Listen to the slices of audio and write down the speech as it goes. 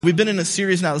We've been in a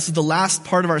series now. This is the last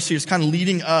part of our series, kind of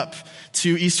leading up to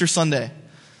Easter Sunday.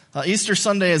 Easter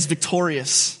Sunday is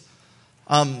victorious.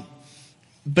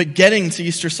 But getting to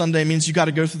Easter Sunday means you got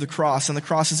to go through the cross, and the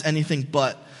cross is anything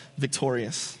but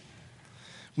victorious.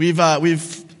 We've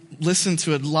listened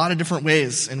to a lot of different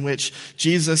ways in which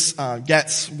Jesus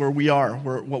gets where we are,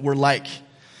 what we're like.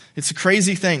 It's a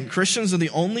crazy thing. Christians are the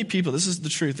only people, this is the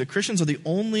truth, that Christians are the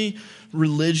only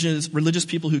religious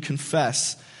people who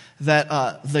confess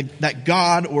that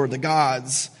God or the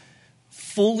gods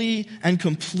fully and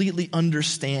completely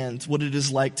understand what it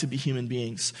is like to be human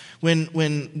beings. When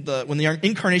the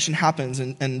incarnation happens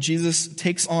and Jesus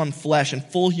takes on flesh and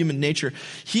full human nature,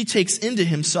 he takes into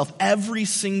himself every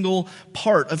single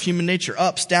part of human nature,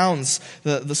 ups, downs,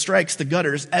 the strikes, the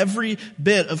gutters, every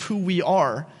bit of who we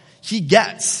are, he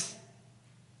gets.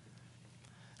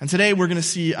 And today we're going to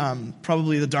see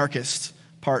probably the darkest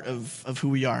part of who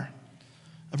we are.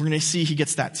 And we're going to see he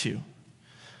gets that too.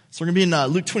 So we're going to be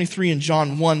in Luke 23 and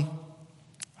John 1.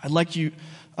 I'd like you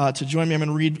to join me. I'm going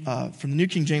to read from the New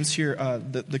King James here,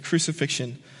 the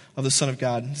crucifixion of the Son of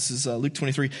God. This is Luke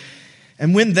 23.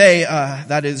 And when they,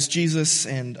 that is Jesus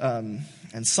and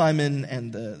Simon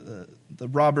and the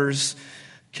robbers,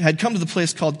 had come to the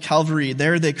place called Calvary,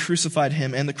 there they crucified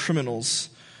him and the criminals,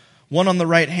 one on the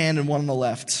right hand and one on the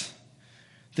left.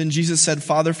 Then Jesus said,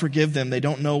 "Father, forgive them. They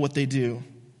don't know what they do."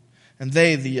 And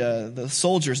they, the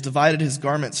soldiers, divided his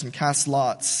garments and cast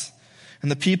lots.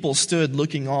 And the people stood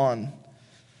looking on.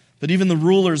 But even the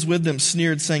rulers with them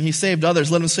sneered, saying, "He saved others,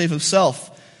 let him save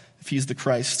himself, if he is the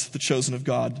Christ, the chosen of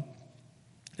God."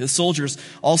 His soldiers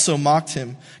also mocked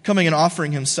him, coming and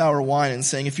offering him sour wine, and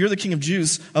saying, "If you're the king of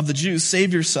the Jews,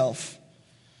 save yourself."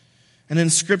 An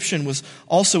inscription was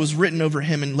written over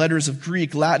him in letters of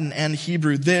Greek, Latin, and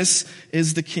Hebrew, "This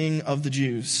is the King of the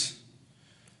Jews."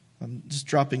 I'm just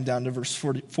dropping down to verse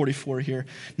 44 here.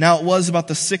 Now it was about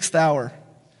the 6th hour,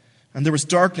 and there was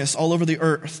darkness all over the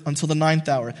earth until the 9th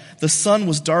hour. The sun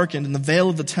was darkened, and the veil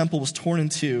of the temple was torn in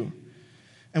two.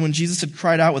 And when Jesus had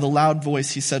cried out with a loud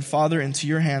voice, he said, "Father, into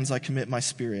your hands I commit my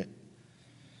spirit."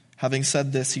 Having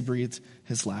said this, he breathed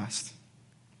his last.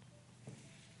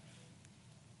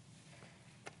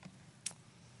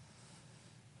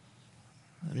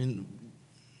 I mean,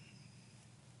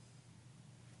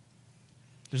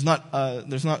 there's not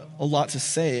a lot to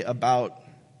say about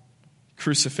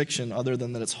crucifixion other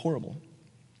than that it's horrible.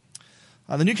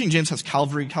 The New King James has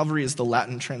Calvary. Calvary is the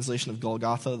Latin translation of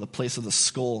Golgotha, the place of the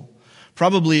skull.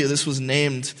 Probably this was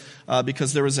named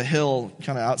because there was a hill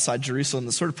kind of outside Jerusalem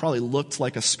that sort of probably looked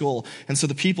like a skull. And so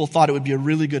the people thought it would be a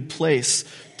really good place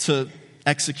to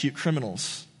execute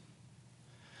criminals.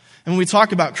 And when we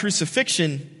talk about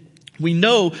crucifixion, we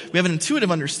have an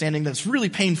intuitive understanding that it's really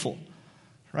painful.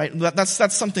 Right?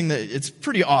 That's something that it's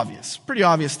pretty obvious. Pretty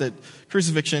obvious that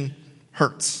crucifixion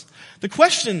hurts. The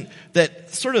question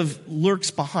that sort of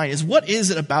lurks behind is, what is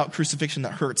it about crucifixion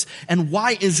that hurts, and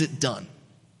why is it done?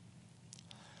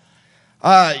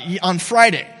 On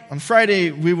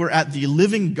Friday we were at the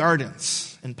Living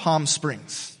Gardens in Palm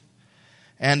Springs.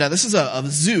 And this is a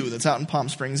zoo that's out in Palm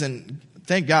Springs, and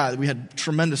thank God we had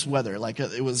tremendous weather. Like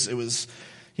it was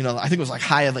I think it was like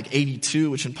high of like 82,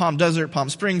 which in Palm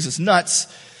Springs is nuts.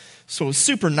 So it was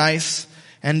super nice.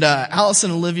 And Alice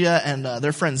and Olivia and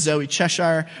their friend Zoe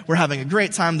Cheshire were having a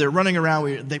great time. They're running around.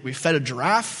 We fed a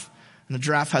giraffe, and the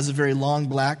giraffe has a very long,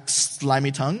 black,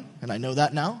 slimy tongue, and I know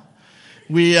that now.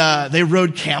 They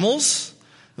rode camels.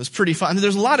 It was pretty fun. I mean,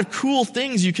 there's a lot of cool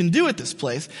things you can do at this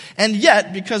place. And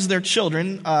yet, because they're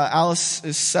children, Alice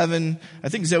is 7, I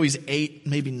think Zoe's 8,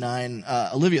 maybe 9,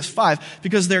 Olivia's 5,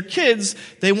 because they're kids,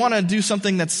 they want to do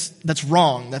something that's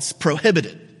wrong, that's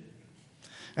prohibited.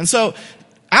 And so,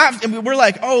 we're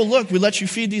like, "Oh, look, we let you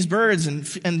feed these birds and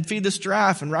feed this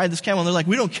giraffe and ride this camel." And they're like,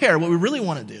 "We don't care. What we really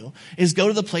want to do is go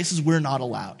to the places we're not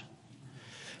allowed."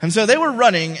 And so they were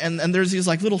running, and there's these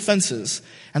like little fences.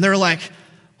 And they were like,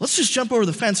 "Let's just jump over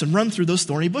the fence and run through those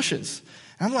thorny bushes."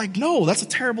 And I'm like, "No, that's a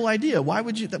terrible idea. Why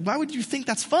would you think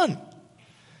that's fun?"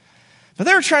 But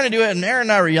they were trying to do it, and Aaron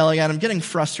and I were yelling at them, getting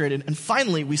frustrated. And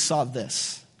finally, we saw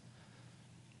this.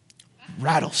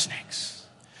 Rattlesnakes.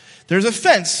 There's a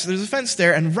fence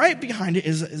there, and right behind it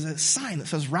is a sign that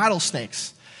says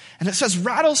rattlesnakes. And it says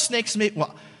rattlesnakes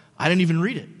I didn't even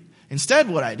read it. Instead,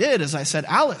 what I did is I said,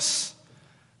 "Alice,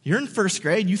 you're in 1st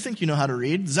grade. You think you know how to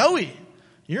read. Zoe,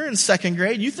 you're in 2nd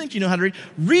grade. You think you know how to read.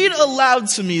 Read aloud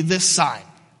to me this sign."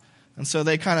 And so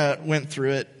they kind of went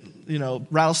through it.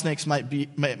 Rattlesnakes might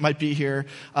be here.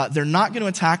 They're not going to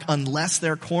attack unless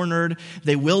they're cornered.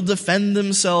 They will defend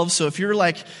themselves. So if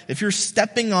you're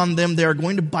stepping on them, they're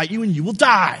going to bite you and you will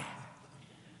die.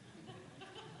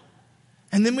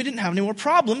 And then we didn't have any more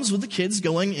problems with the kids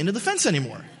going into the fence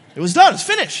anymore. It was done. It's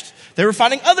finished. They were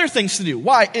finding other things to do.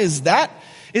 Why is that?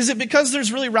 Is it because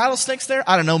there's really rattlesnakes there?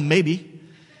 I don't know. Maybe.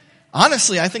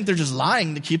 Honestly, I think they're just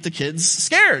lying to keep the kids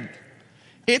scared.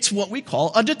 It's what we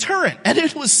call a deterrent. And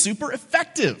it was super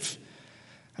effective.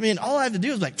 I mean, all I have to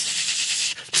do is like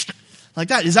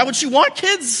that. Is that what you want,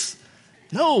 kids?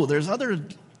 No, there's other,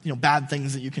 bad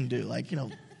things that you can do. Like,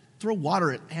 throw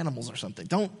water at animals or something.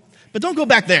 But don't go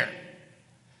back there.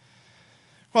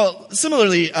 Well,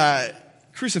 similarly,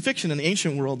 crucifixion in the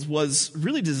ancient world was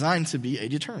really designed to be a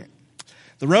deterrent.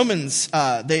 The Romans,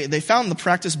 they found the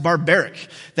practice barbaric.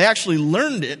 They actually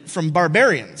learned it from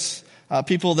barbarians,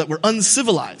 people that were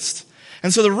uncivilized.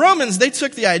 And so the Romans, they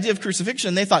took the idea of crucifixion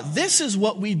and they thought, this is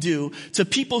what we do to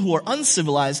people who are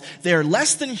uncivilized. They are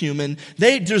less than human.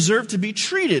 They deserve to be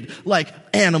treated like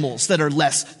animals that are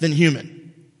less than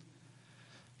human.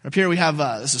 Up here we have,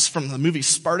 this is from the movie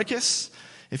Spartacus.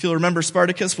 If you'll remember,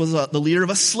 Spartacus was the leader of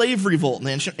a slave revolt in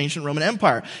the ancient Roman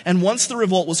Empire. And once the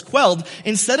revolt was quelled,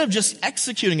 instead of just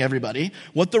executing everybody,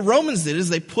 what the Romans did is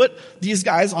they put these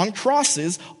guys on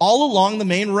crosses all along the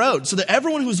main road so that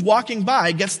everyone who's walking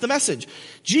by gets the message.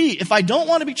 Gee, if I don't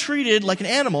want to be treated like an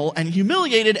animal and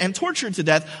humiliated and tortured to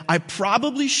death, I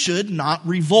probably should not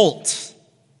revolt.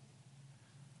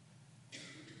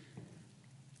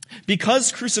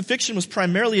 Because crucifixion was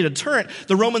primarily a deterrent,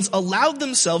 the Romans allowed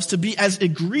themselves to be as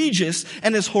egregious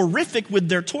and as horrific with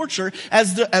their torture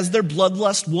as their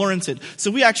bloodlust warranted.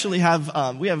 So we actually have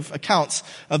accounts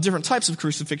of different types of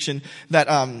crucifixion that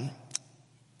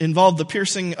involve the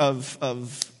piercing of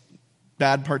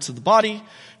bad parts of the body.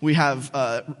 We have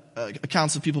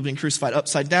accounts of people being crucified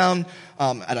upside down,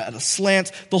 at a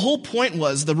slant. The whole point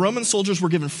was the Roman soldiers were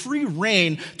given free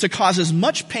rein to cause as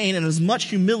much pain and as much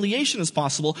humiliation as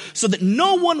possible so that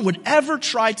no one would ever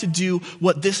try to do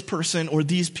what this person or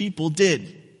these people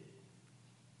did.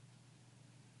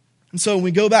 And so when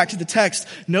we go back to the text,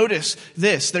 notice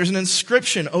this. There's an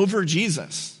inscription over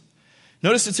Jesus.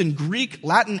 Notice it's in Greek,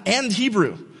 Latin, and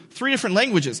Hebrew. 3 different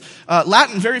languages.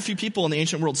 Latin, very few people in the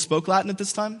ancient world spoke Latin at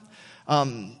this time.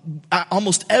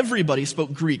 Almost everybody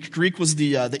spoke Greek. Greek was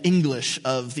the English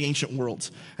of the ancient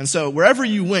world. And so wherever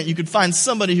you went, you could find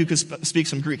somebody who could speak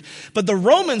some Greek. But the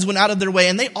Romans went out of their way,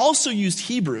 and they also used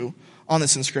Hebrew on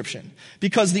this inscription.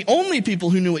 Because the only people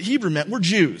who knew what Hebrew meant were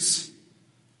Jews.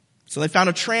 So they found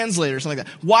a translator or something like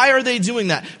that. Why are they doing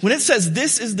that? When it says,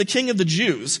 this is the King of the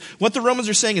Jews, what the Romans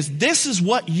are saying is, this is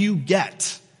what you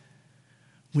get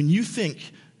when you think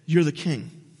you're the king.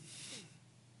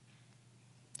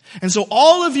 And so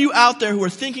all of you out there who are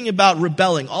thinking about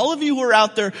rebelling, all of you who are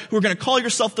out there who are going to call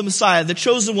yourself the Messiah, the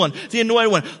chosen one, the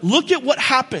anointed one, look at what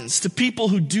happens to people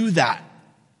who do that.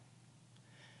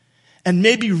 And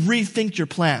maybe rethink your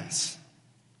plans.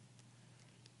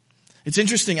 It's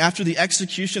interesting, after the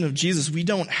execution of Jesus, we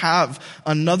don't have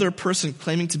another person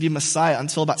claiming to be Messiah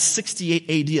until about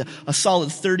 68 AD, a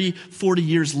solid 30, 40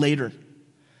 years later.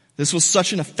 This was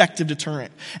such an effective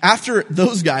deterrent. After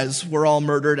those guys were all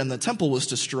murdered and the temple was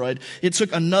destroyed, it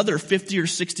took another 50 or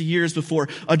 60 years before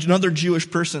another Jewish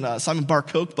person, Simon Bar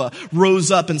Kokhba, rose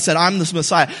up and said, I'm the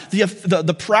Messiah.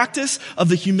 The practice of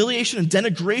the humiliation and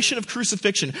denigration of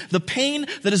crucifixion, the pain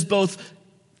that is both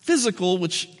physical,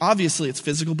 which obviously it's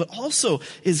physical, but also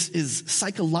is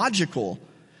psychological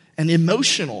and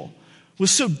emotional, was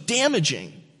so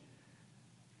damaging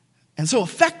and so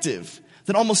effective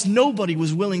that almost nobody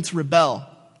was willing to rebel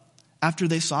after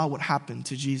they saw what happened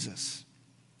to Jesus.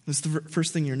 That's the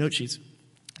first thing in your note sheets.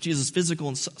 Jesus'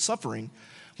 physical suffering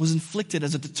was inflicted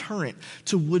as a deterrent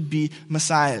to would-be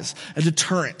messiahs. A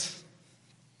deterrent.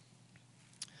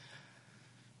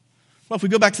 Well, if we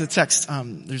go back to the text,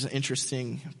 there's an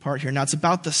interesting part here. Now, it's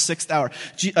about the 6th hour.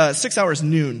 6 hours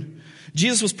noon.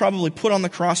 Jesus was probably put on the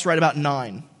cross right about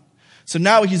 9. So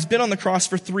now he's been on the cross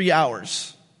for 3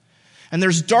 hours. And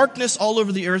there's darkness all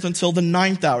over the earth until the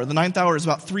 9th hour. The 9th hour is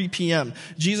about 3 p.m.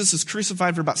 Jesus is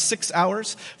crucified for about 6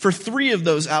 hours. For 3 of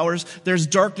those hours, there's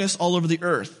darkness all over the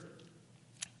earth.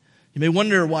 You may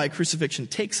wonder why crucifixion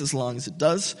takes as long as it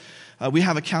does. We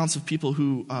have accounts of people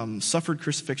who suffered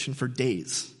crucifixion for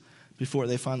days before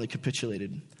they finally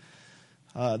capitulated.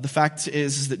 The fact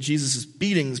is that Jesus'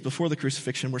 beatings before the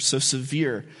crucifixion were so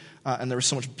severe and there was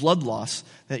so much blood loss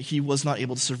that he was not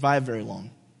able to survive very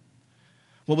long.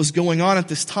 What was going on at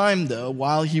this time, though,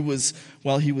 while he was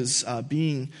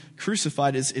being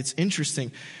crucified, it's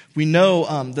interesting. We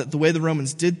know that the way the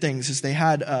Romans did things is they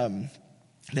had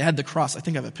the cross. I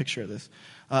think I have a picture of this.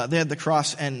 They had the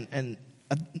cross and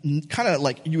kind of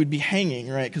like you would be hanging,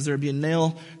 right? Because there would be a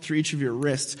nail through each of your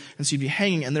wrists, and so you'd be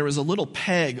hanging, and there was a little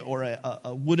peg or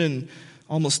a wooden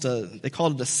they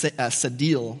called it a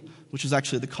sedile, which is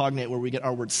actually the cognate where we get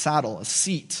our word saddle, a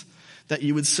seat that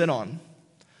you would sit on.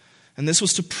 And this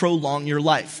was to prolong your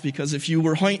life, because if you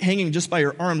were hanging just by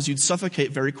your arms, you'd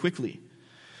suffocate very quickly.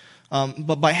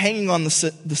 But by hanging on the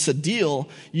sedile,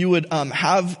 you would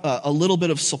have a little bit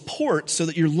of support so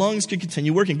that your lungs could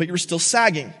continue working, but you were still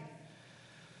sagging.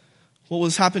 What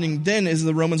was happening then is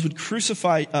the Romans would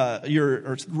crucify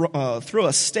throw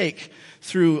a stake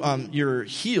through your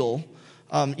heel,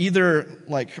 either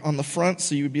like on the front,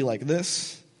 so you would be like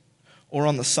this, or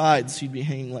on the sides, so you'd be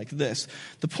hanging like this.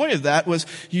 The point of that was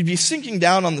you'd be sinking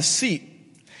down on the seat,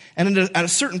 and at a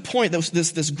certain point,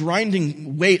 this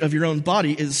grinding weight of your own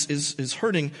body is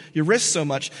hurting your wrist so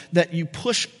much that you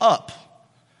push up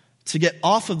to get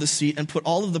off of the seat and put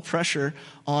all of the pressure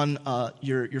on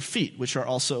your feet, which are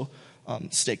also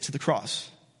staked to the cross.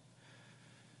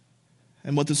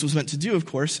 And what this was meant to do, of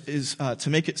course, is to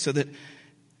make it so that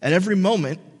at every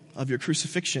moment of your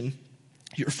crucifixion,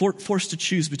 you're forced to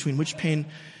choose between which pain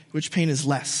is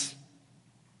less.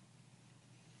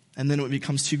 And then when it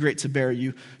becomes too great to bear,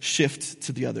 you shift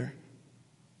to the other.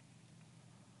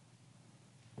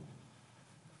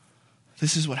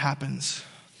 This is what happens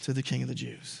to the King of the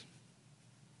Jews.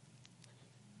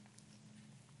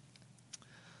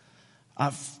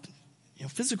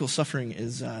 Physical suffering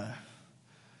is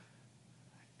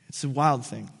it's a wild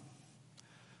thing.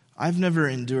 I've never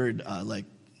endured like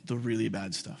the really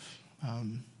bad stuff.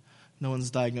 No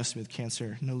one's diagnosed me with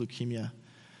cancer, no leukemia.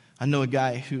 I know a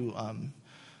guy who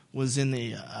was in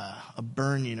a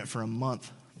burn unit for a month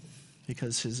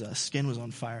because his skin was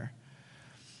on fire.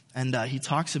 And he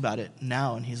talks about it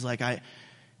now, and he's like, I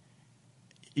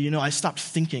stopped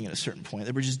thinking at a certain point.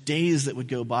 There were just days that would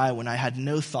go by when I had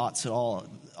no thoughts at all.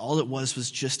 All it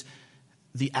was just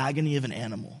the agony of an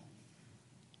animal.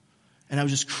 And I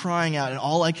was just crying out, and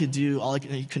all I could do,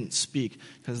 he couldn't speak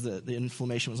because the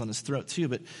inflammation was on his throat too,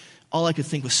 but all I could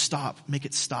think was stop, make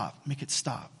it stop, make it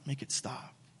stop, make it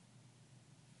stop.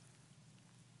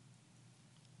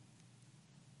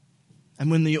 And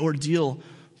when the ordeal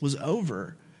was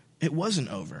over, it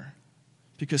wasn't over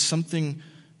because something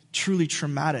truly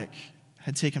traumatic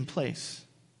had taken place.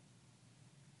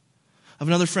 I have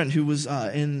another friend who was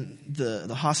in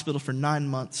the hospital for 9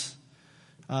 months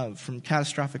from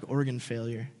catastrophic organ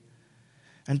failure.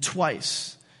 And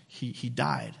twice he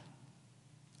died.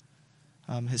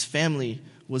 His family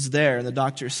was there, and the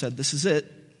doctor said, "This is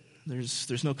it.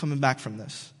 There's no coming back from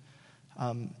this."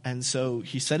 And so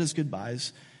he said his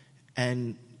goodbyes,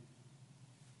 and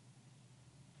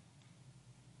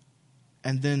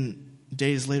then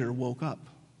days later woke up.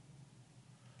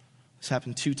 This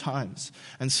happened 2 times.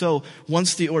 And so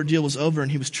once the ordeal was over and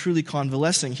he was truly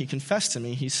convalescing, he confessed to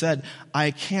me. He said,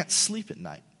 "I can't sleep at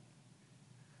night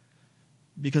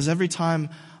because every time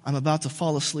I'm about to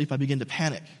fall asleep, I begin to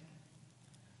panic.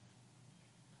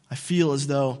 I feel as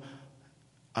though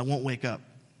I won't wake up.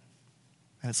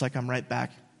 And it's like I'm right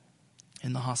back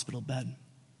in the hospital bed."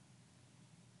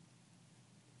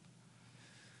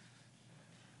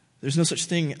 There's no such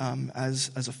thing as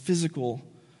a physical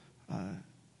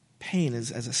pain, as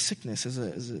a sickness, as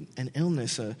an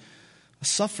illness, a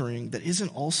suffering that isn't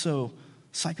also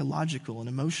psychological and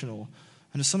emotional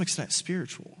and to some extent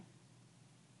spiritual.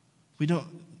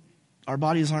 Our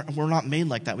bodies we're not made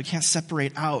like that. We can't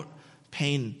separate out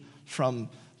pain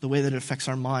from the way that it affects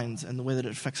our minds and the way that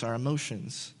it affects our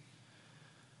emotions.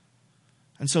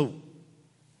 And so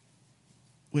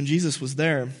when Jesus was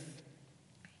there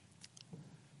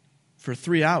for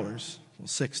 3 hours,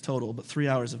 6 total, but 3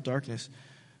 hours of darkness,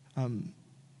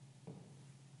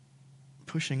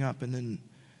 pushing up and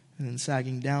then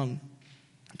sagging down,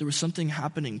 there was something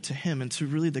happening to him and to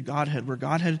really the Godhead, where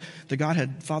the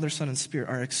Godhead, Father, Son, and Spirit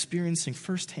are experiencing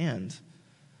firsthand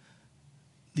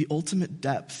the ultimate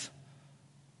depth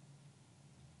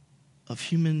of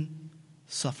human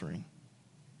suffering.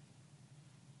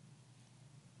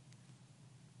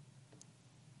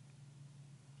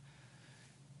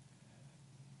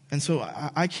 And so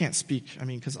I can't speak,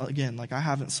 because again, I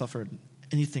haven't suffered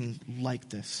anything like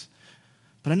this.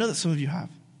 But I know that some of you have.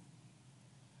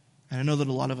 And I know that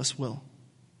a lot of us will.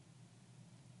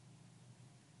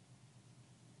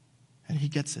 And he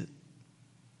gets it.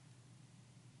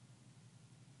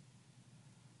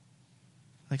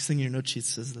 Next thing in your note sheet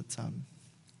says that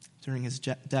during his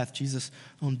death, Jesus'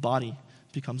 own body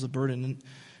becomes a burden. And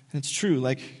it's true,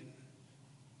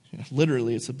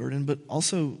 literally it's a burden, but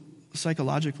also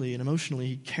psychologically and emotionally,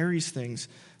 he carries things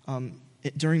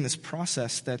during this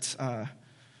process that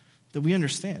we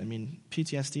understand.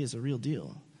 PTSD is a real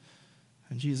deal,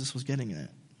 and Jesus was getting it.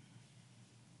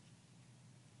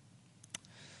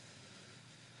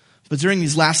 But during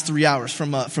these last 3 hours,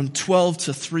 from 12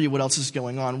 to 3, what else is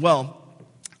going on? Well,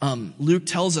 Luke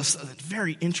tells us a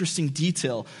very interesting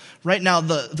detail. Right now,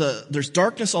 there's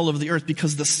darkness all over the earth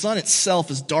because the sun itself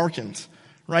is darkened,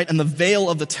 right? And the veil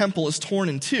of the temple is torn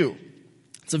in two.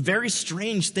 It's a very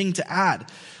strange thing to add.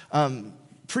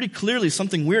 Pretty clearly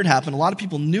something weird happened. A lot of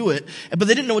people knew it, but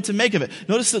they didn't know what to make of it.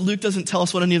 Notice that Luke doesn't tell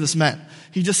us what any of this meant.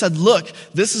 He just said, look,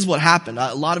 this is what happened.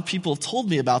 A lot of people told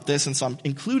me about this, and so I'm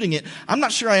including it. I'm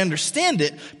not sure I understand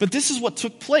it, but this is what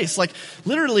took place. Like,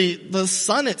 literally, the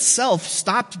sun itself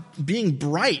stopped being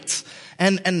bright.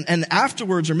 And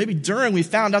afterwards, or maybe during, we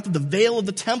found out that the veil of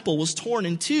the temple was torn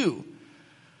in two.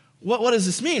 What does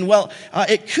this mean? Well,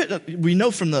 we know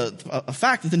from the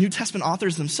fact that the New Testament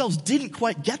authors themselves didn't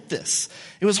quite get this.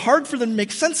 It was hard for them to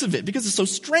make sense of it because it's so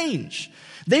strange.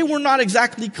 They were not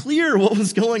exactly clear what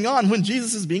was going on when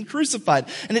Jesus is being crucified.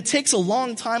 And it takes a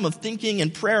long time of thinking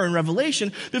and prayer and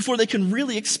revelation before they can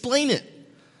really explain it.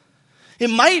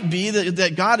 It might be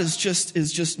that God is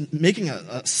just making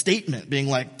a statement, being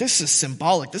like, this is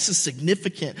symbolic, this is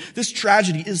significant, this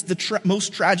tragedy is the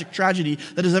most tragic tragedy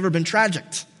that has ever been tragic.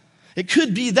 It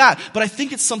could be that, but I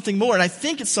think it's something more, and I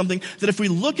think it's something that if we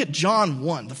look at John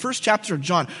 1, the first chapter of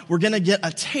John, we're going to get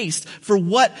a taste for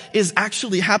what is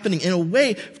actually happening in a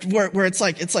way where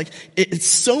it's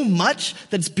so much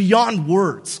that it's beyond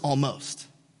words almost.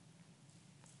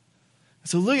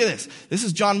 So look at this. This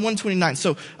is John 1:29.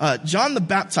 So John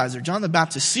the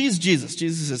Baptist sees Jesus.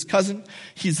 Jesus is his cousin.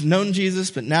 He's known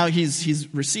Jesus, but now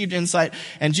he's received insight.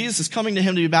 And Jesus is coming to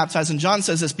him to be baptized. And John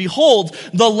says this, behold,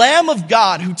 the Lamb of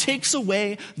God who takes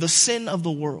away the sin of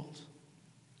the world.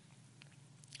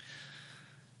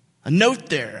 A note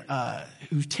there,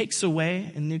 who takes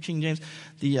away in New King James.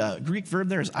 The Greek verb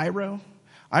there is airo.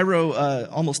 Airo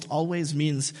almost always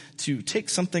means to take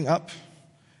something up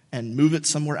and move it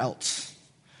somewhere else.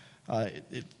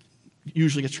 It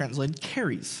usually gets translated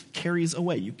carries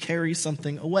away. You carry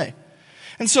something away.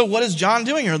 And so what is John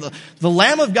doing here? The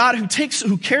Lamb of God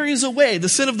who carries away the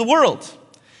sin of the world.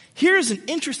 Here's an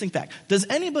interesting fact. Does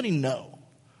anybody know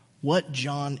what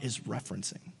John is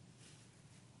referencing?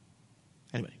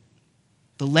 Anybody?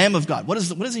 The Lamb of God. What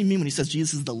does he mean when he says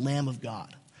Jesus is the Lamb of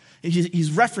God? Is he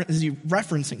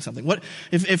referencing something? What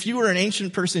if you were an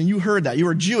ancient person and you heard that, you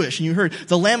were Jewish and you heard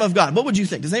the Lamb of God, what would you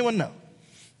think? Does anyone know?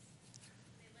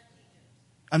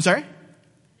 I'm sorry?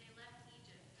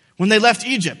 When they left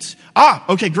Egypt.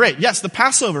 Okay, great. Yes, the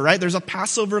Passover, right? There's a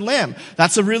Passover lamb.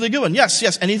 That's a really good one.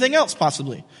 Yes. Anything else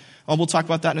possibly? We'll talk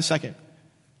about that in a second.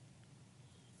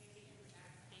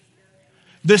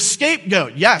 The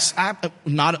scapegoat, yes.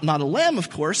 Not a lamb, of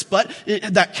course, but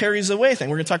that carries away thing.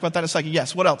 We're going to talk about that in a second.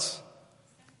 Yes, what else?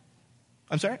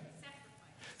 I'm sorry?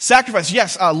 Sacrifice,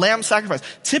 yes, lamb sacrifice.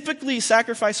 Typically,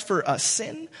 sacrifice for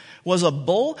sin was a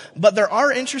bull, but there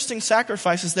are interesting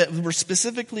sacrifices that were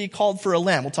specifically called for a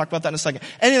lamb. We'll talk about that in a second.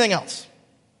 Anything else?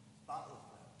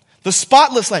 The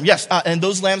spotless lamb, yes, and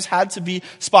those lambs had to be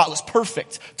spotless,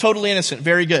 perfect, totally innocent,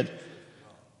 very good.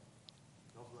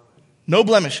 No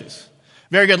blemishes.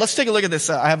 Very good. Let's take a look at this.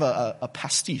 I have a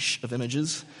pastiche of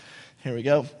images. Here we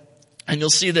go. And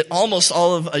you'll see that almost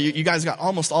all of, you guys got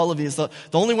almost all of these. The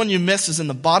only one you missed is in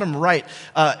the bottom right.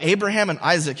 Abraham and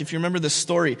Isaac. If you remember this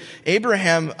story,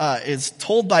 Abraham is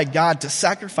told by God to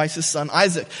sacrifice his son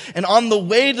Isaac. And on the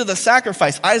way to the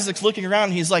sacrifice, Isaac's looking around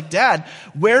and he's like, Dad,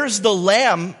 where's the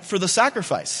lamb for the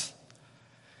sacrifice?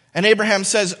 And Abraham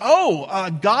says,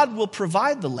 God will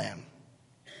provide the lamb.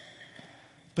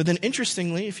 But then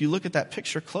interestingly, if you look at that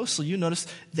picture closely, you notice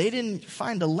they didn't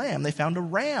find a lamb, they found a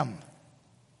ram.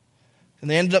 And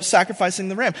they ended up sacrificing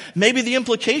the ram. Maybe the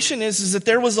implication is that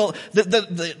there was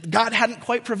God hadn't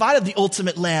quite provided the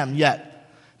ultimate lamb yet.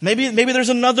 Maybe there's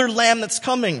another lamb that's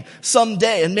coming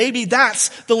someday, and maybe that's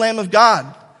the Lamb of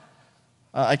God.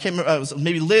 I can't remember,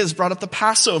 maybe Liz brought up the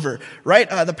Passover, right?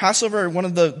 The Passover, one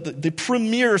of the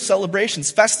premier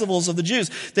celebrations, festivals of the Jews.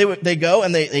 They go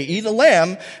and they eat a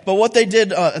lamb, but what they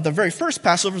did at the very first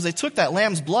Passover is they took that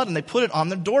lamb's blood and they put it on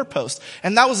their doorpost.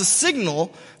 And that was a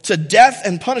signal to death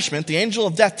and punishment, the angel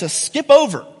of death, to skip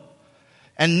over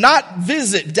and not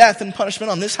visit death and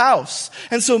punishment on this house.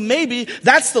 And so maybe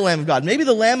that's the Lamb of God. Maybe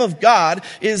the Lamb of God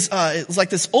is like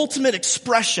this ultimate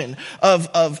expression of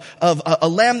a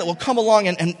lamb that will come along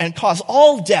and cause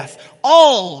all death,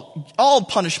 all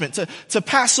punishment to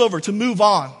pass over, to move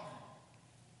on.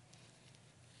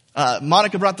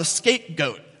 Monica brought the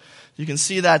scapegoat. You can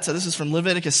see that. So this is from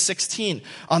Leviticus 16.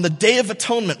 On the Day of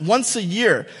Atonement, once a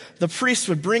year, the priest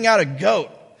would bring out a goat.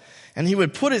 And he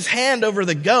would put his hand over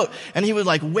the goat and he would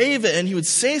like wave it and he would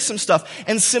say some stuff.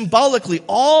 And symbolically,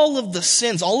 all of the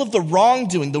sins, all of the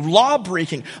wrongdoing, the law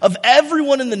breaking of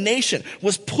everyone in the nation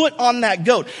was put on that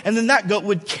goat. And then that goat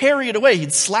would carry it away.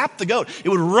 He'd slap the goat. It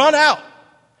would run out.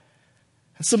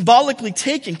 Symbolically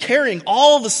carrying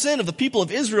all the sin of the people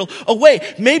of Israel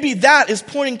away. Maybe that is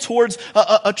pointing towards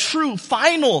a true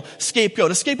final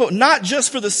scapegoat. A scapegoat not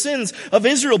just for the sins of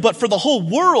Israel, but for the whole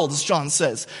world, as John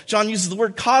says. John uses the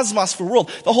word cosmos for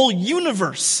world. The whole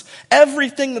universe.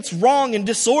 Everything that's wrong and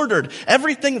disordered.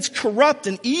 Everything that's corrupt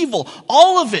and evil.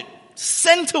 All of it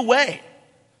sent away.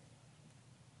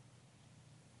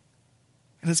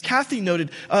 And as Kathy noted,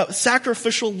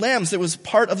 sacrificial lambs, that was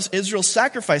part of Israel's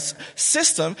sacrifice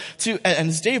system and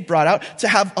as Dave brought out, to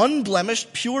have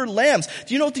unblemished, pure lambs.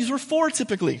 Do you know what these were for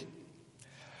typically?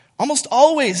 Almost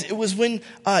always it was when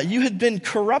you had been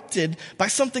corrupted by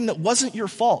something that wasn't your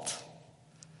fault.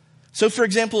 So for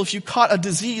example, if you caught a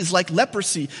disease like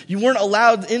leprosy, you weren't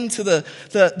allowed into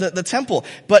the temple.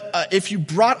 But if you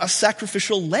brought a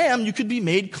sacrificial lamb, you could be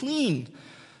made clean.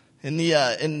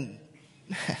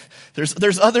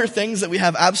 There's other things that we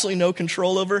have absolutely no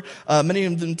control over, many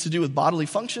of them to do with bodily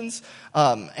functions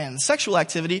and sexual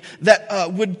activity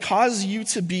that would cause you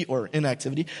to be, or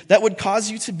inactivity, that would cause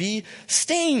you to be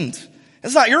stained.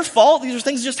 It's not your fault. These are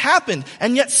things that just happened.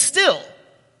 And yet still,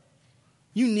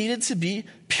 you needed to be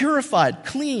purified,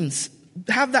 cleansed,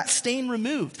 have that stain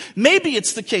removed. Maybe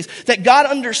it's the case that God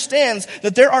understands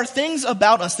that there are things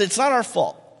about us that it's not our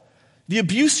fault. The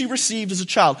abuse you received as a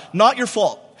child, not your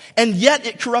fault. And yet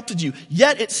it corrupted you.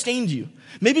 Yet it stained you.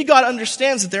 Maybe God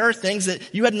understands that there are things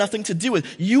that you had nothing to do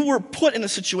with. You were put in a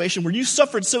situation where you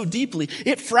suffered so deeply,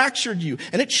 it fractured you,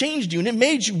 and it changed you, and it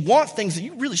made you want things that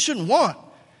you really shouldn't want.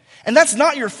 And that's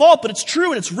not your fault, but it's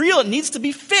true and it's real. It needs to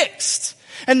be fixed.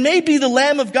 And maybe the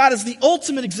Lamb of God is the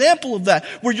ultimate example of that,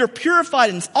 where you're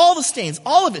purified and all the stains,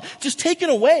 all of it, just taken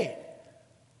away.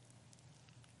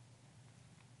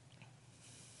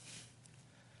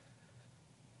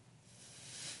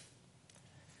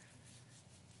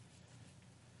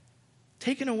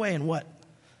 Taken away and what?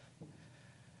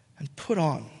 And put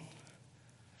on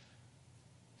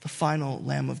the final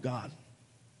Lamb of God.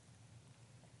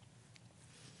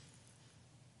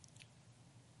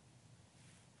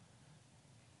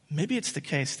 Maybe it's the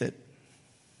case that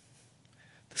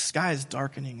the sky is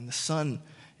darkening and the sun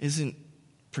isn't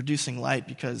producing light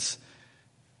because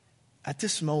at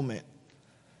this moment,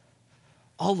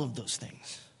 all of those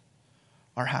things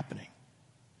are happening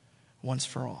once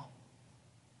for all.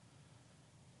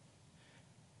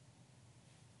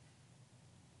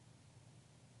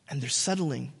 And they're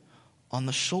settling on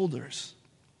the shoulders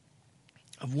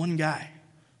of one guy.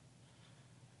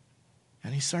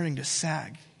 And he's starting to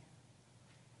sag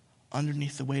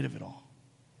underneath the weight of it all.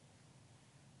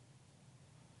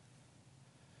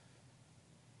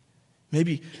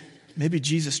 Maybe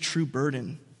Jesus' true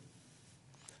burden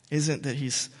isn't that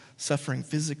he's suffering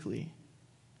physically.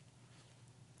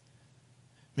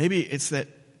 Maybe it's that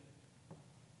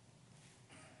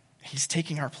he's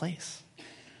taking our place.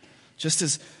 Just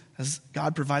as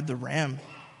God provided the ram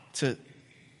so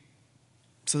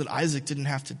that Isaac didn't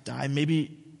have to die,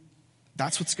 maybe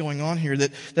that's what's going on here,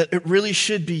 that it really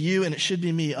should be you and it should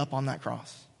be me up on that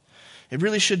cross. It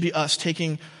really should be us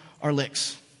taking our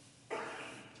licks.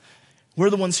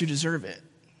 We're the ones who deserve it.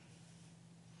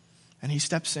 And he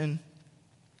steps in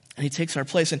and he takes our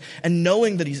place. And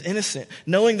knowing that he's innocent,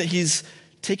 knowing that he's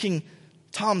taking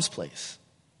Tom's place,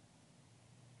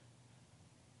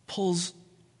 pulls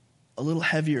a little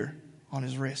heavier on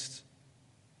his wrist.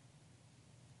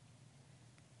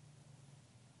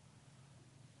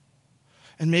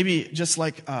 And maybe just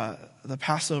like the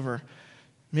Passover,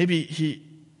 maybe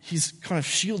he's kind of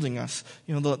shielding us.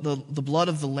 You know, the blood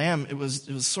of the lamb, it was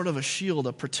sort of a shield,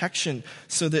 a protection,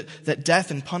 so that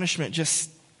death and punishment just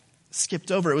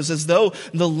skipped over. It was as though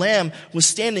the lamb was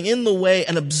standing in the way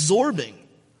and absorbing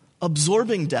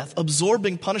death,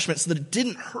 absorbing punishment so that it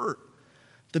didn't hurt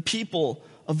the people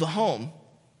of the home.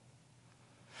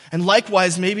 And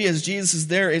likewise, maybe as Jesus is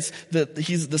there, it's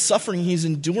the suffering he's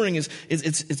enduring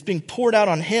it's being poured out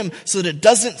on him so that it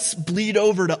doesn't bleed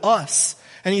over to us.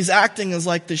 And he's acting as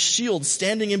like the shield,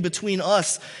 standing in between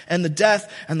us and the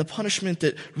death and the punishment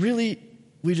that really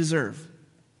we deserve.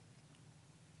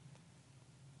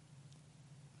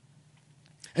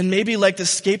 And maybe like the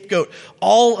scapegoat,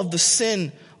 all of the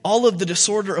sin, all of the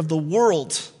disorder of the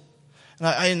world, And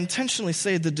I intentionally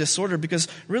say the disorder because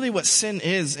really what sin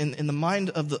is in the mind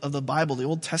of the Bible, the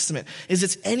Old Testament, is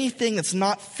it's anything that's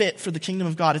not fit for the kingdom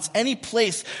of God. It's any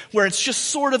place where it's just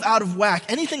sort of out of whack.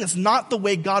 Anything that's not the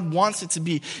way God wants it to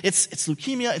be. It's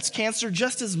leukemia, it's cancer,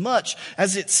 just as much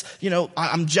as it's,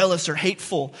 I'm jealous or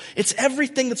hateful. It's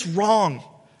everything that's wrong.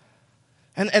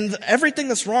 And everything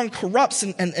that's wrong corrupts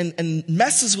and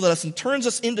messes with us and turns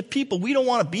us into people we don't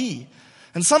want to be.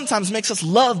 And sometimes makes us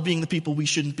love being the people we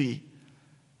shouldn't be.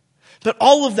 But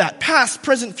all of that, past,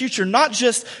 present, future, not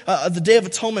just the Day of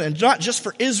Atonement and not just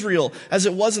for Israel as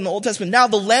it was in the Old Testament. Now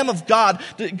the Lamb of God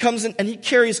that comes in and he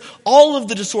carries all of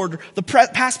the disorder, the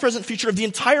past, present, future of the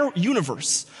entire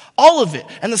universe. All of it.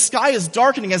 And the sky is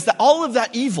darkening as all of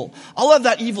that evil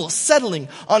is settling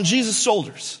on Jesus'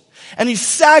 shoulders. And he's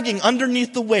sagging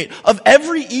underneath the weight of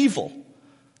every evil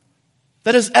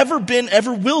that has ever been,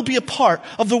 ever will be a part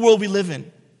of the world we live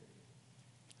in.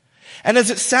 And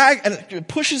as it sags and it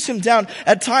pushes him down,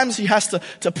 at times he has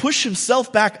to push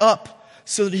himself back up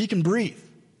so that he can breathe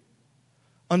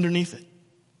underneath it.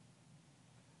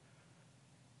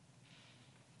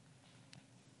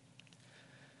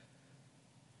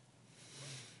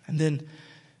 And then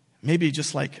maybe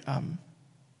just like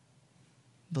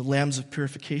the lambs of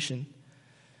purification,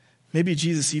 maybe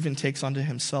Jesus even takes onto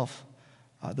himself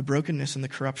the brokenness and the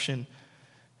corruption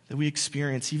that we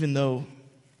experience, even though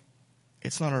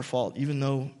it's not our fault, even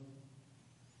though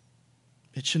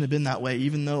it shouldn't have been that way,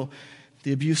 even though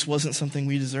the abuse wasn't something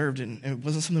we deserved and it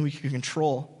wasn't something we could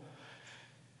control.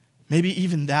 Maybe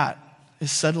even that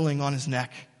is settling on his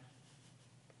neck.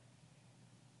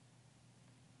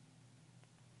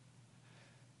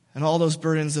 And all those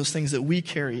burdens, those things that we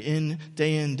carry in,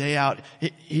 day out,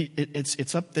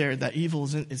 it's up there. That evil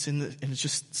and it's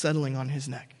just settling on his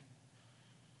neck.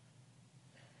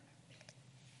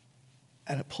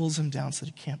 And it pulls him down so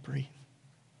that he can't breathe.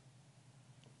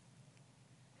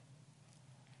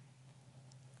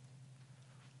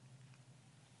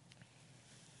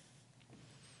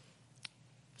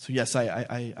 So yes,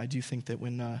 I do think that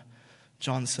when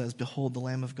John says, "Behold the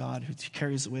Lamb of God who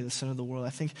carries away the sin of the world," I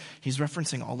think he's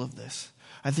referencing all of this.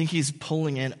 I think he's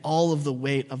pulling in all of the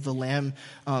weight of the lamb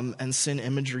and sin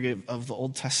imagery of the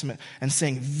Old Testament and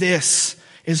saying, this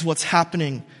is what's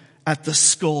happening at the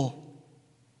skull.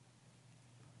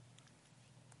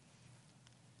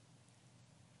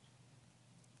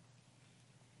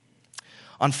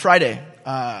 On Friday,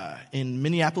 in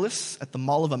Minneapolis, at the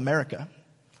Mall of America,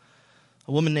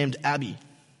 a woman named Abby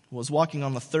was walking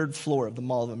on the third floor of the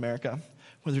Mall of America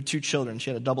with her 2 children.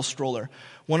 She had a double stroller.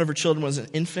 One of her children was an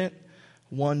infant,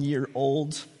 1 year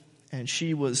old, and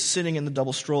she was sitting in the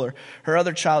double stroller. Her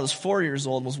other child is 4 years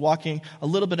old, was walking a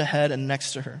little bit ahead and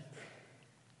next to her.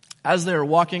 As they were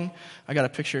walking, I got a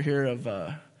picture here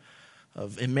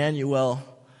of Emmanuel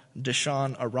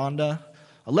Deshawn Aranda.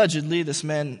 Allegedly, this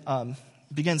man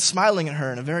began smiling at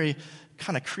her in a very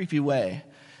kind of creepy way.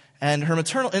 And her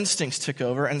maternal instincts took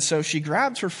over, and so she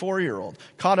grabbed her 4-year-old,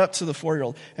 caught up to the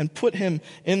 4-year-old, and put him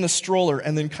in the stroller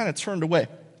and then kind of turned away.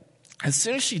 As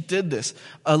soon as she did this,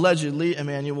 allegedly,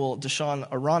 Emmanuel Deshawn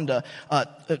Aranda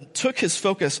took his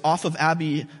focus off of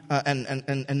Abby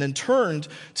and then turned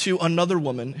to another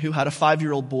woman who had a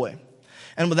 5-year-old boy.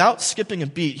 And without skipping a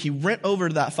beat, he went over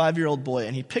to that 5-year-old boy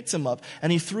and he picked him up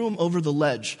and he threw him over the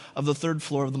ledge of the 3rd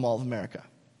floor of the Mall of America.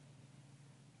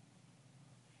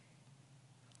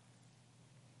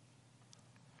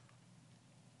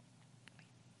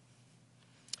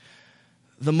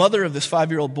 The mother of this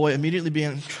 5-year-old boy immediately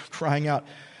began crying out,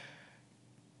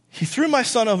 "He threw my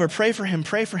son over, pray for him,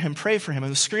 pray for him, pray for him," and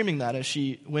was screaming that as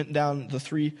she went down the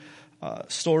 3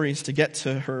 stories to get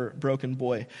to her broken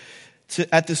boy.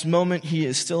 At this moment, he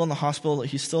is still in the hospital.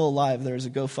 He's still alive. There is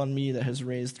a GoFundMe that has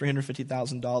raised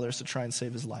 $350,000 to try and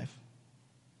save his life.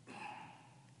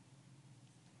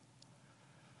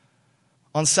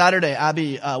 On Saturday,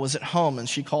 Abby was at home, and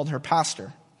she called her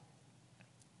pastor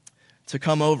to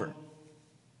come over.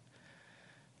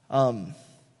 And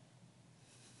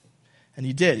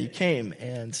he did. He came,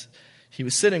 and he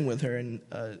was sitting with her and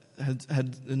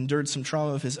had endured some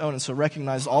trauma of his own, and so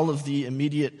recognized all of the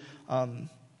immediate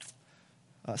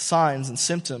signs and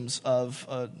symptoms of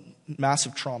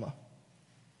massive trauma.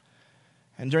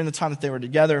 And during the time that they were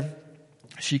together,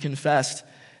 she confessed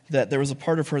that there was a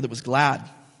part of her that was glad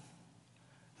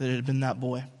that it had been that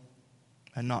boy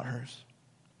and not hers.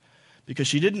 Because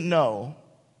she didn't know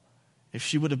if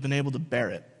she would have been able to bear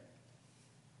it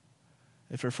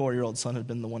if her 4-year-old son had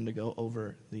been the one to go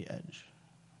over the edge.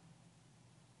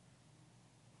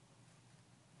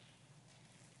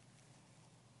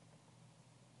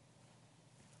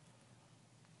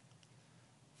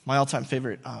 My all-time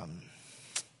favorite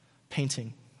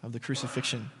painting of the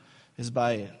crucifixion is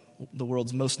by the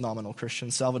world's most nominal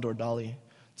Christian, Salvador Dali.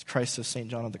 It's Christ of St.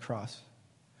 John of the Cross.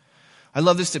 I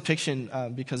love this depiction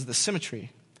because of the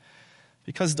symmetry.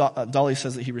 Because Dali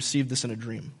says that he received this in a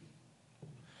dream.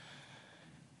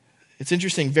 It's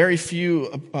interesting, very few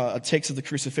takes of the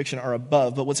crucifixion are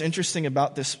above, but what's interesting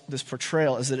about this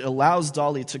portrayal is that it allows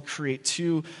Dali to create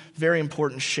two very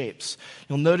important shapes.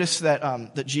 You'll notice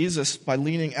that Jesus, by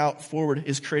leaning out forward,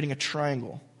 is creating a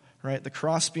triangle, right? The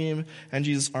crossbeam and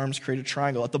Jesus' arms create a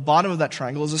triangle. At the bottom of that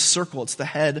triangle is a circle. It's the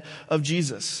head of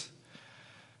Jesus.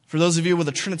 For those of you with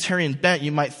a Trinitarian bent,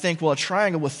 you might think, well, a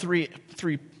triangle with three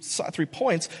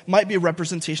points might be a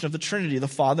representation of the Trinity, the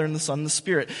Father and the Son and the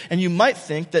Spirit. And you might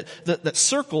think that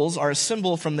circles are a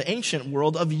symbol from the ancient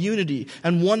world of unity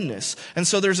and oneness. And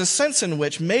so there's a sense in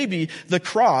which maybe the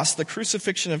cross, the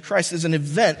crucifixion of Christ, is an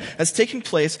event that's taking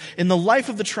place in the life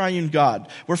of the triune God,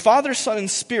 where Father, Son, and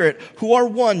Spirit, who are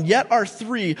one yet are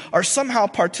three, are somehow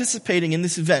participating in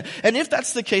this event. And if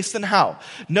that's the case, then how?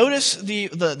 Notice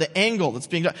the angle that's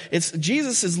being done. It's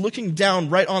Jesus is looking down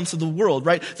right onto the world,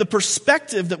 right? The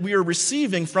perspective that we are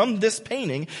receiving from this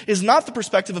painting is not the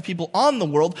perspective of people on the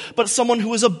world, but someone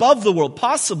who is above the world,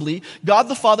 possibly God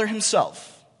the Father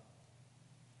himself.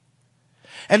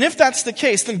 And if that's the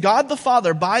case, then God the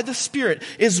Father, by the Spirit,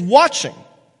 is watching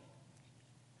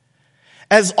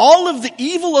as all of the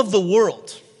evil of the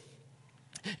world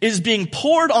is being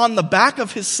poured on the back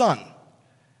of his Son.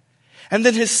 And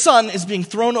then his Son is being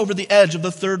thrown over the edge of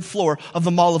the third floor of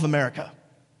the Mall of America.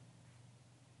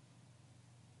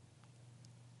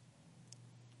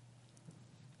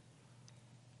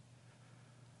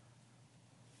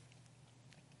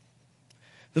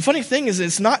 The funny thing is,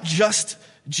 it's not just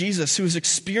Jesus who is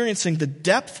experiencing the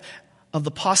depth of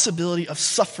the possibility of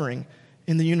suffering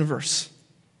in the universe.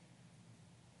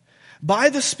 By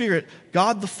the Spirit,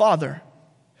 God the Father,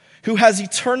 who has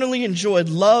eternally enjoyed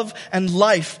love and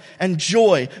life and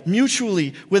joy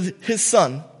mutually with his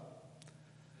Son,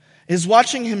 is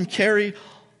watching him carry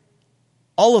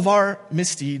all of our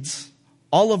misdeeds,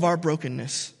 all of our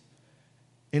brokenness,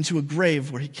 into a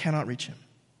grave where he cannot reach him.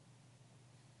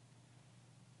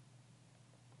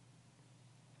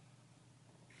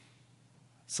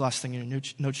 It's the last thing in your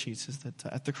note sheets is that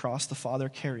at the cross, the Father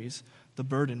carries the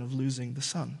burden of losing the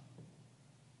Son.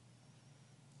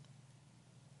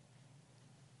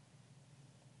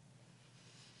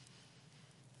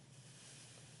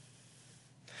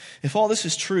 If all this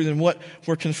is true, then what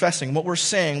we're confessing, what we're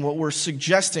saying, what we're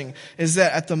suggesting is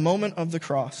that at the moment of the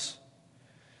cross,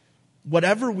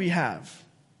 whatever we have,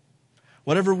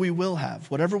 whatever we will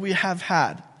have, whatever we have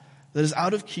had that is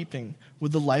out of keeping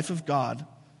with the life of God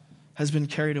has been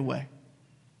carried away.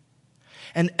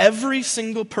 And every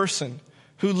single person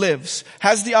who lives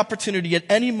has the opportunity at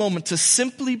any moment to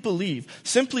simply believe,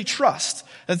 simply trust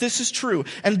that this is true.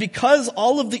 And because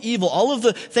all of the evil, all of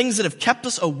the things that have kept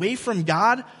us away from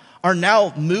God are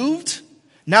now moved,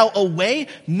 now away,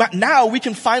 now we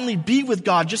can finally be with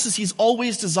God just as he's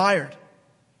always desired.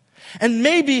 And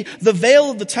maybe the veil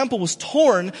of the temple was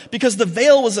torn because the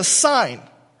veil was a sign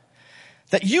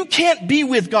that you can't be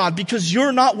with God because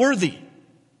you're not worthy.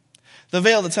 The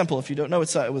veil of the temple, if you don't know,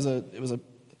 it was a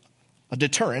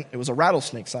deterrent. It was a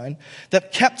rattlesnake sign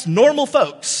that kept normal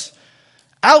folks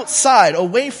outside,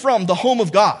 away from the home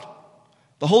of God,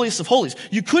 the holiest of holies.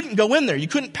 You couldn't go in there. You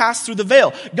couldn't pass through the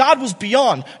veil. God was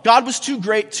beyond. God was too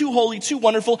great, too holy, too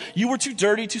wonderful. You were too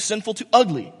dirty, too sinful, too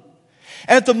ugly.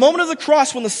 And at the moment of the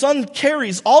cross, when the Son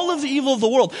carries all of the evil of the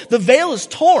world, the veil is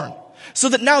torn. So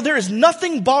that now there is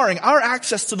nothing barring our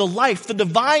access to the life, the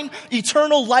divine,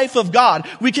 eternal life of God.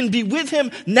 We can be with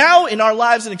him now in our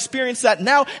lives and experience that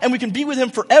now, and we can be with him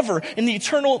forever in the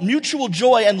eternal mutual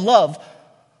joy and love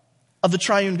of the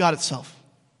triune God itself.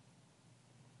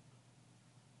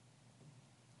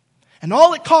 And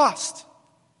all it cost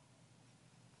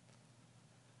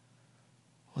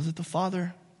was that the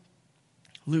Father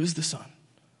lose the Son,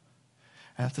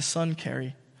 and that the Son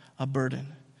carry a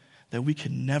burden that we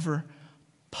could never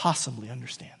possibly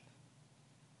understand.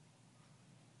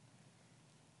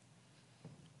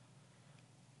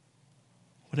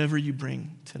 Whatever you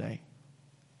bring today,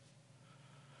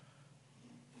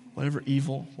 whatever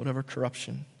evil, whatever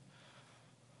corruption,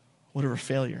 whatever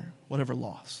failure, whatever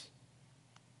loss,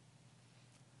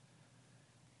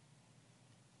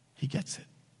 he gets it.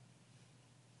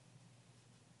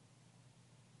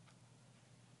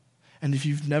 And if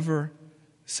you've never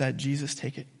said, Jesus,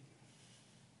 take it,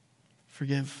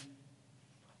 forgive.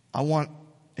 I want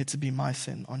it to be my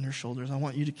sin on your shoulders. I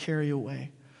want you to carry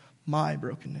away my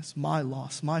brokenness, my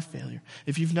loss, my failure.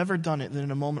 If you've never done it, then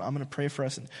in a moment I'm going to pray for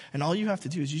us. And all you have to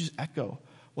do is you just echo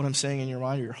what I'm saying in your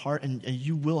mind or your heart, and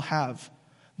you will have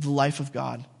the life of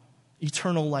God,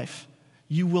 eternal life.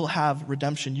 You will have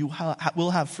redemption. You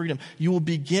will have freedom. You will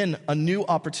begin a new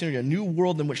opportunity, a new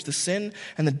world in which the sin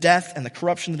and the death and the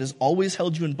corruption that has always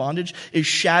held you in bondage is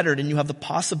shattered, and you have the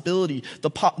possibility,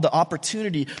 the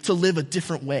opportunity to live a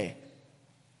different way.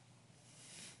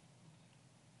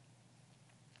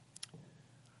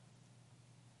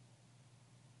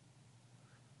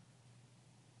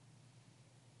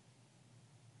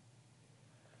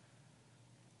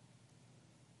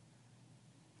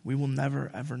 We will never,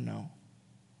 ever know.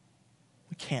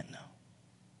 We can't know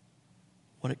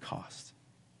what it cost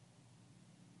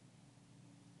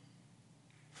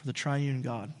for the triune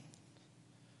God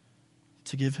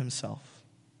to give himself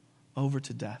over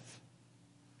to death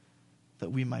that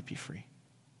we might be free.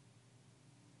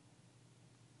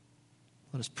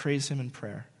 Let us praise him in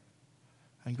prayer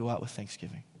and go out with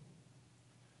thanksgiving.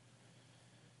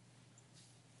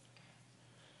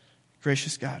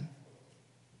 Gracious God,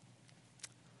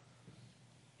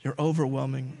 your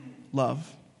overwhelming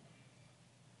love,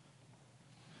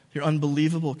 your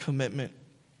unbelievable commitment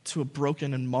to a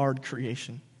broken and marred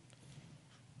creation.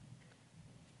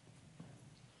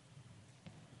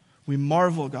 We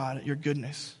marvel, God, at your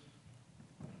goodness.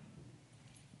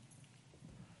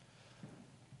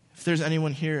 If there's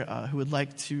anyone here who would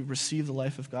like to receive the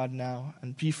life of God now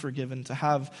and be forgiven, to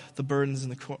have the burdens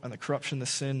and the corruption, the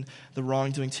sin, the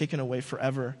wrongdoing taken away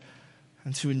forever,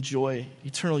 and to enjoy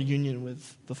eternal union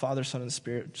with the Father, Son, and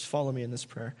Spirit, just follow me in this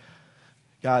prayer.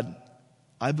 God,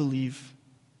 I believe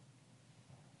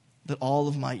that all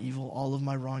of my evil, all of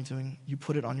my wrongdoing, you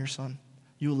put it on your Son.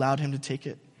 You allowed him to take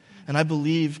it. And I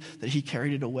believe that he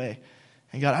carried it away.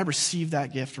 And God, I receive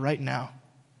that gift right now.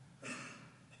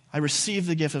 I receive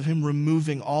the gift of him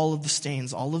removing all of the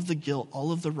stains, all of the guilt,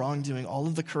 all of the wrongdoing, all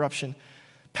of the corruption,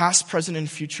 past, present, and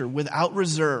future, without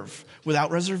reserve, without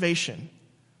reservation.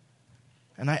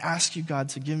 And I ask you, God,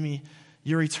 to give me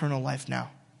your eternal life now,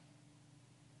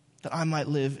 that I might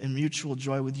live in mutual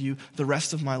joy with you the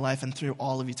rest of my life and through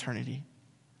all of eternity.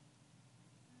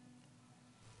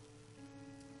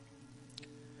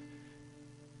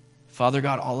 Father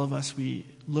God, all of us, we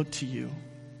look to you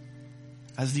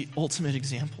as the ultimate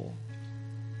example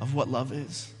of what love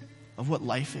is, of what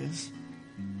life is.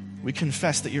 We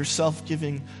confess that your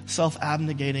self-giving,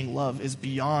 self-abnegating love is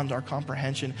beyond our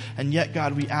comprehension. And yet,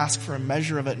 God, we ask for a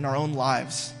measure of it in our own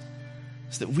lives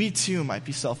so that we too might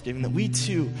be self-giving, that we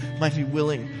too might be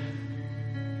willing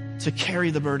to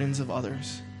carry the burdens of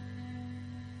others,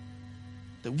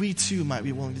 that we too might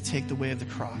be willing to take the way of the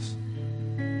cross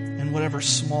in whatever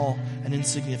small and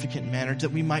insignificant manner,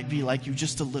 that we might be like you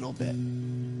just a little bit.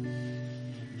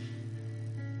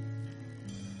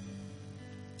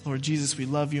 Lord Jesus, we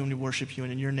love you and we worship you,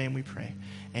 and in your name we pray.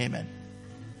 Amen.